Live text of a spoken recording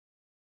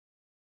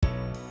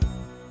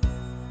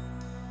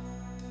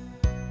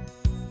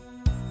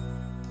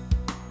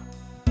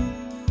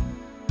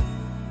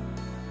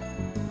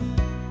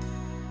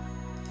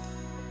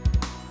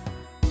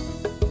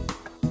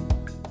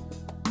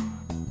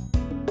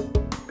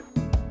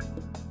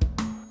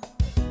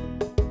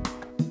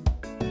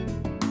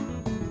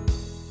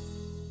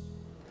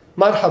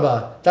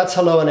Marhaba, that's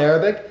hello in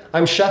Arabic.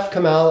 I'm Chef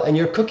Kamal and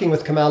you're cooking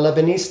with Kamal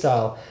Lebanese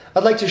style.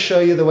 I'd like to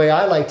show you the way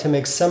I like to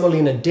make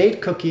semolina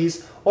date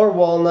cookies or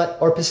walnut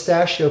or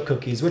pistachio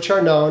cookies, which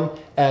are known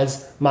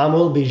as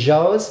Maamoul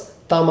bijawz,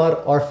 tamar,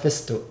 or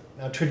fistu.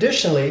 Now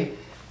traditionally,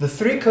 the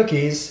three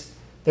cookies,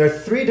 there are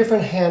three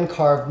different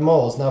hand-carved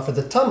molds. Now for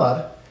the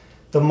tamar,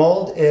 the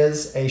mold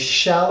is a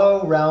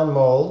shallow round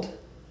mold.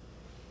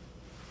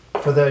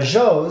 For the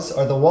jawz,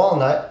 or the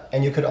walnut,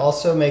 and you could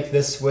also make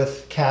this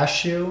with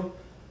cashew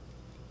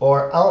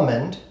or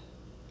almond,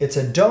 it's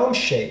a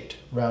dome-shaped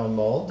round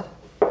mold.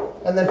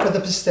 And then for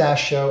the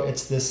pistachio,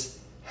 it's this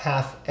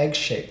half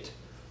egg-shaped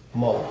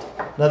mold.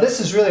 Now this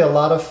is really a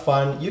lot of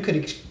fun. You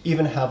could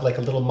even have like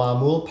a little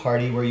Maamoul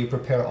party where you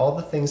prepare all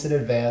the things in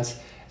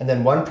advance, and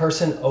then one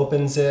person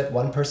opens it,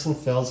 one person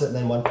fills it, and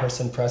then one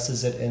person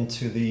presses it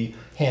into the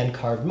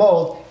hand-carved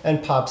mold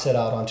and pops it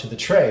out onto the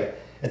tray.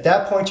 At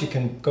that point, you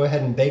can go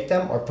ahead and bake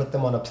them or put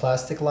them on a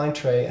plastic-lined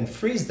tray and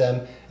freeze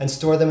them and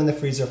store them in the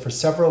freezer for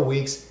several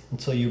weeks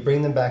until you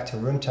bring them back to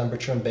room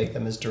temperature and bake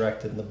them as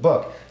directed in the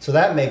book. So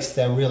that makes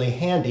them really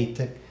handy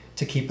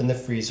to keep in the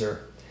freezer.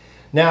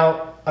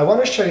 Now, I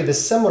want to show you the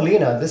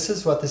semolina. This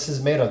is what this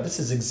is made of. This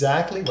is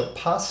exactly what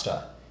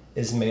pasta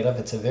is made of.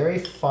 It's a very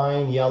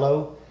fine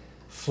yellow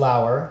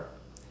flour.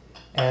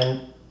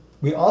 And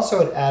we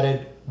also had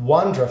added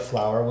Wandra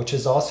flour, which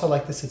is also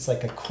like this. It's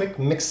like a quick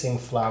mixing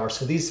flour.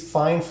 So these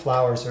fine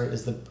flours are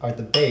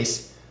the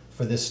base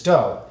for this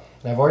dough.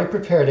 And I've already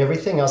prepared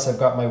everything else. I've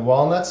got my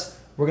walnuts.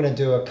 We're going to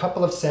do a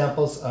couple of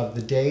samples of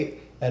the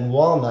date and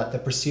walnut. The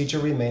procedure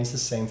remains the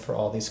same for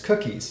all these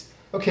cookies.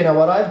 Okay, now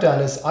what I've done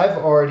is I've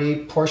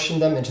already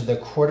portioned them into the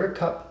 1/4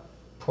 cup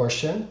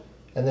portion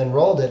and then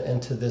rolled it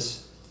into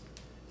this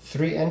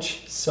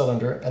 3-inch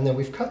cylinder, and then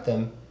we've cut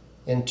them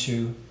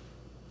into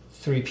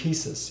 3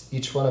 pieces.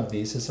 Each one of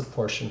these is a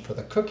portion for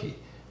the cookie.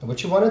 And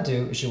what you want to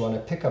do is you want to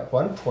pick up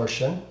one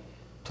portion,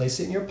 place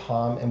it in your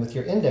palm, and with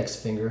your index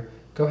finger,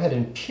 go ahead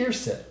and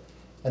pierce it,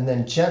 and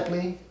then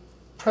gently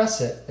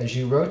press it as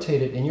you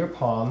rotate it in your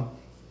palm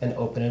and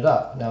open it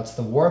up. Now it's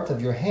the warmth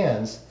of your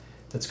hands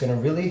that's going to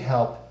really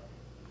help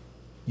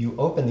you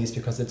open these,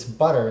 because it's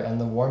butter and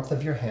the warmth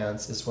of your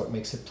hands is what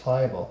makes it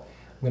pliable.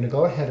 I'm going to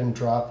go ahead and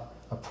drop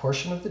a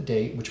portion of the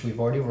date, which we've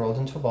already rolled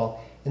into a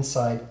ball,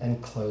 inside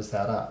and close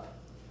that up.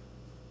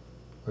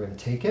 We're going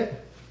to take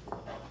it,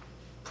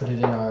 put it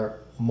in our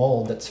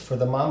mold that's for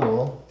the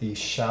Maamoul, the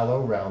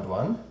shallow round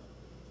one,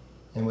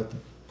 and with the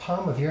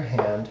palm of your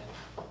hand,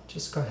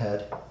 just go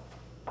ahead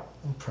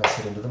and press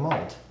it into the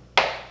mold.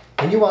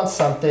 Then you want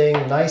something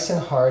nice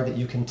and hard that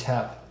you can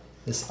tap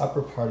this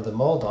upper part of the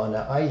mold on.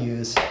 Now I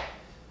use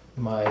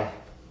my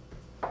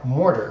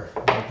mortar,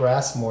 my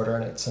brass mortar,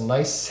 and it's a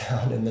nice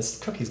sound, and this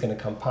cookie's going to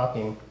come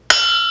popping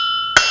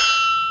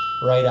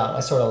right out. I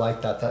sort of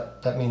like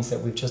that. That means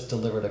that we've just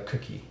delivered a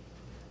cookie.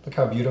 Look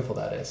how beautiful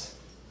that is.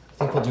 I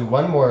think we'll do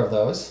one more of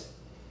those.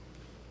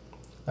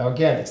 Now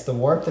again, it's the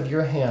warmth of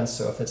your hands,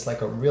 so if it's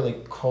like a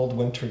really cold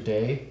winter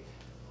day,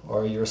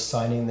 or you're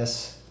assigning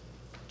this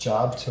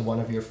job to one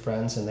of your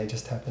friends and they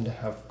just happen to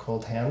have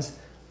cold hands,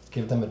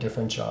 give them a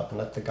different job and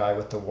let the guy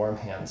with the warm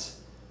hands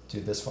do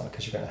this one,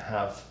 because you're going to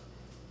have,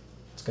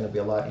 it's going to be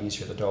a lot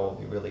easier. The dough will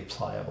be really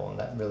pliable, and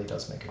that really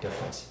does make a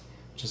difference.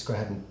 Just go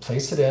ahead and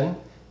place it in.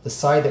 The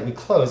side that we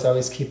close, I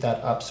always keep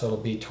that up so it'll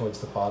be towards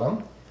the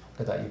bottom.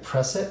 Look at that. You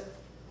press it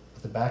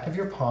with the back of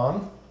your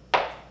palm.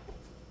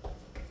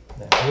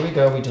 And here we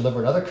go. We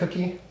deliver another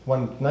cookie.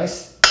 One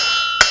nice,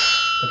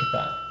 look at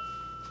that.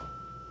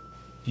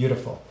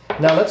 Beautiful.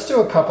 Now let's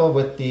do a couple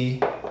with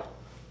the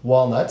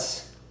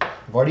walnuts.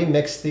 I've already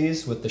mixed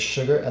these with the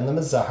sugar and the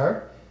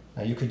mazahar.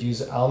 Now you could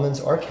use almonds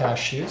or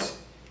cashews.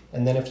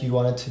 And then if you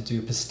wanted to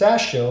do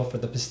pistachio, for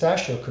the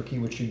pistachio cookie,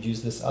 which you'd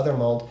use this other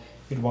mold,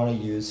 you'd want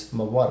to use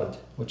maward,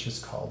 which is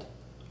called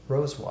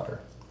rose water.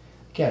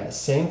 Again, the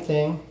same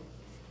thing.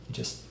 You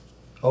just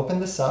open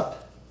this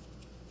up.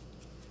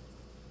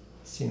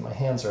 See, my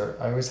hands are,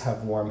 I always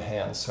have warm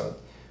hands, so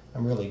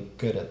I'm really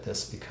good at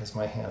this because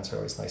my hands are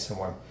always nice and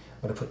warm.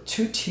 I'm going to put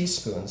 2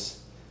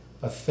 teaspoons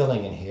of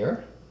filling in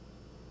here.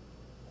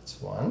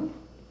 That's one.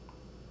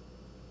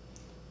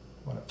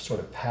 I want to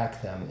sort of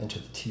pack them into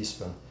the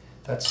teaspoon.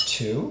 That's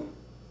 2.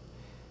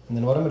 And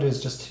then what I'm going to do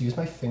is just to use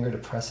my finger to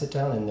press it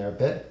down in there a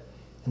bit.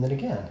 And then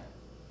again,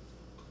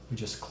 we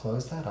just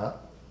close that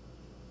up.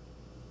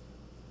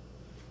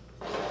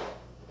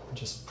 And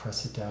just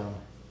press it down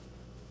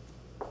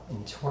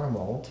into our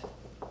mold.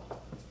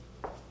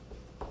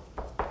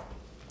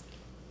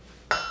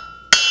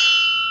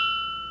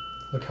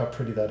 Look how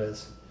pretty that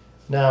is.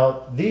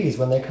 Now these,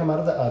 when they come out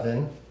of the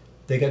oven,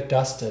 they get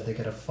dusted. They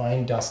get a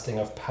fine dusting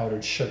of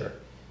powdered sugar.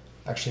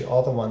 Actually,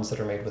 all the ones that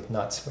are made with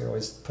nuts, we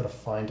always put a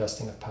fine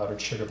dusting of powdered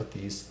sugar, but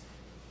these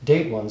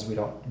date ones, we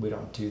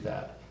don't do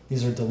that.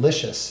 These are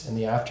delicious in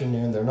the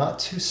afternoon. They're not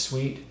too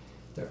sweet.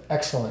 They're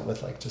excellent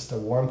with like just a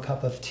warm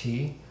cup of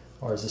tea,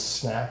 or as a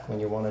snack when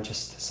you want to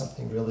just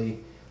something really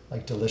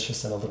like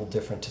delicious and a little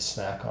different to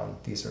snack on.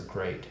 These are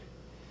great.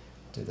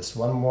 Do this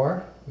one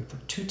more. We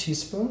put 2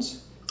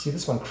 teaspoons. See,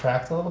 this one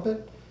cracked a little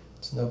bit.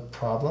 It's no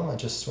problem. I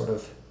just sort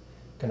of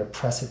gonna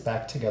press it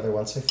back together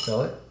once I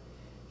fill it.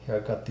 Here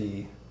I've got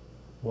the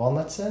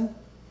walnuts in.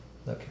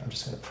 Look, I'm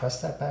just gonna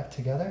press that back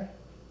together.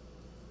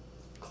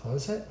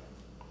 Close it.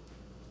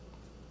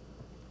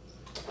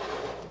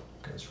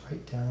 Goes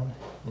right down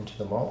into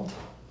the mold.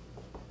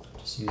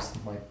 Just use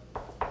my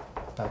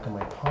back of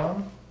my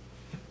palm.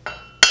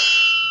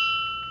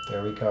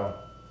 There we go.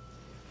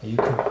 You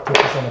could put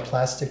this on a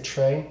plastic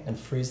tray and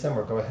freeze them,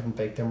 or go ahead and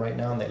bake them right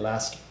now, and they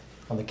last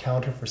on the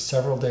counter for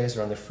several days,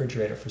 or on the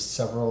refrigerator for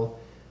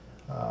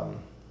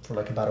for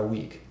like about a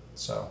week.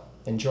 So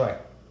enjoy.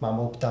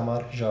 Maamoul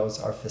b'tamar jawz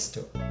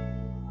arfistu.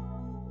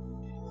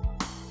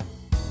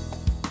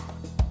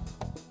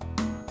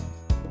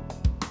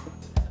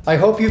 I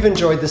hope you've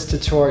enjoyed this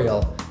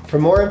tutorial. For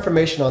more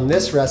information on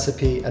this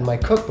recipe and my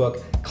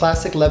cookbook,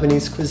 Classic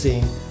Lebanese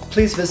Cuisine,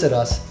 please visit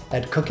us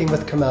at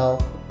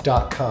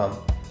cookingwithkamal.com.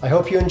 I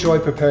hope you enjoy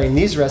preparing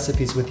these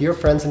recipes with your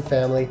friends and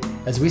family.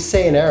 As we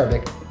say in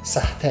Arabic,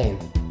 sahtain,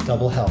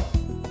 double health.